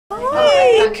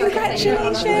Olly,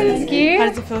 congratulations. Thank you. How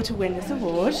does it feel to win this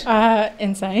award?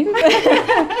 Insane.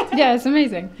 Yeah, it's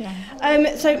amazing.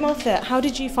 Yeah. So Martha, how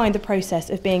did you find the process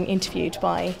of being interviewed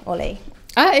by Olly?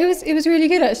 It was really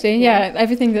good actually. Yeah,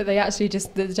 everything that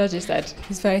the judges said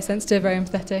was very sensitive, very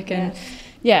empathetic, and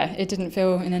yeah, it didn't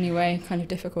feel in any way kind of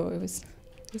difficult. It was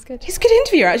good. He's a good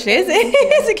interviewer actually, isn't he?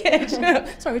 He's a good.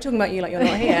 Sorry, we're talking about you like you're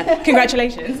not here.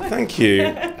 Congratulations. Thank you.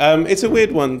 It's a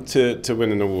weird one to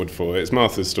win an award for. It's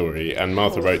Martha's story, and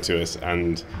Martha wrote to us,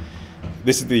 and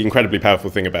this is the incredibly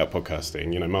powerful thing about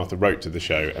podcasting. You know, Martha wrote to the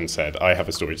show and said, I have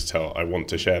a story to tell. I want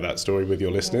to share that story with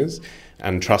your listeners,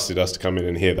 and trusted us to come in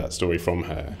and hear that story from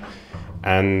her.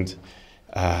 And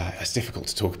it's difficult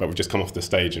to talk about. We've just come off the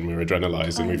stage and we're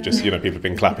adrenalised and we've just, people have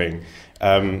been clapping.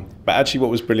 But actually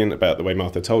what was brilliant about the way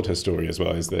Martha told her story as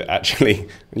well is that actually, and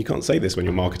you can't say this when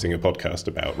you're marketing a podcast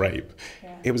about rape,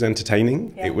 it was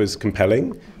entertaining, it was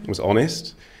compelling, it was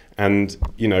honest, and,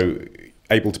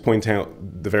 able to point out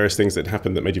the various things that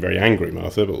happened that made you very angry,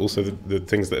 Martha, but also the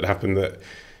things that happened that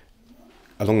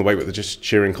along the way were just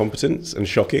sheer incompetence and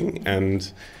shocking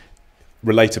and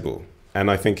relatable. And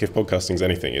I think if podcasting's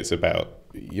anything, it's about,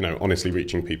 honestly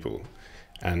reaching people.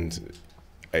 And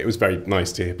it was very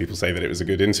nice to hear people say that it was a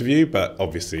good interview, but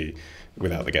obviously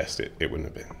without the guest, it wouldn't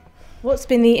have been. What's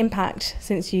been the impact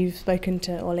since you've spoken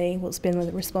to Olly? What's been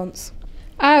the response?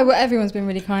 Well, everyone's been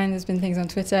really kind. There's been things on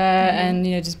Twitter and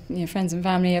just friends and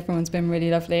family. Everyone's been really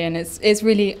lovely, and it's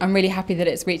really, I'm really happy that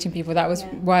it's reaching people. That was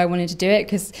why I wanted to do it,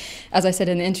 because as I said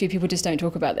in the interview, people just don't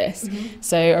talk about this.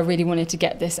 So I really wanted to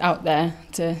get this out there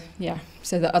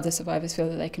so that other survivors feel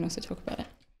that they can also talk about it.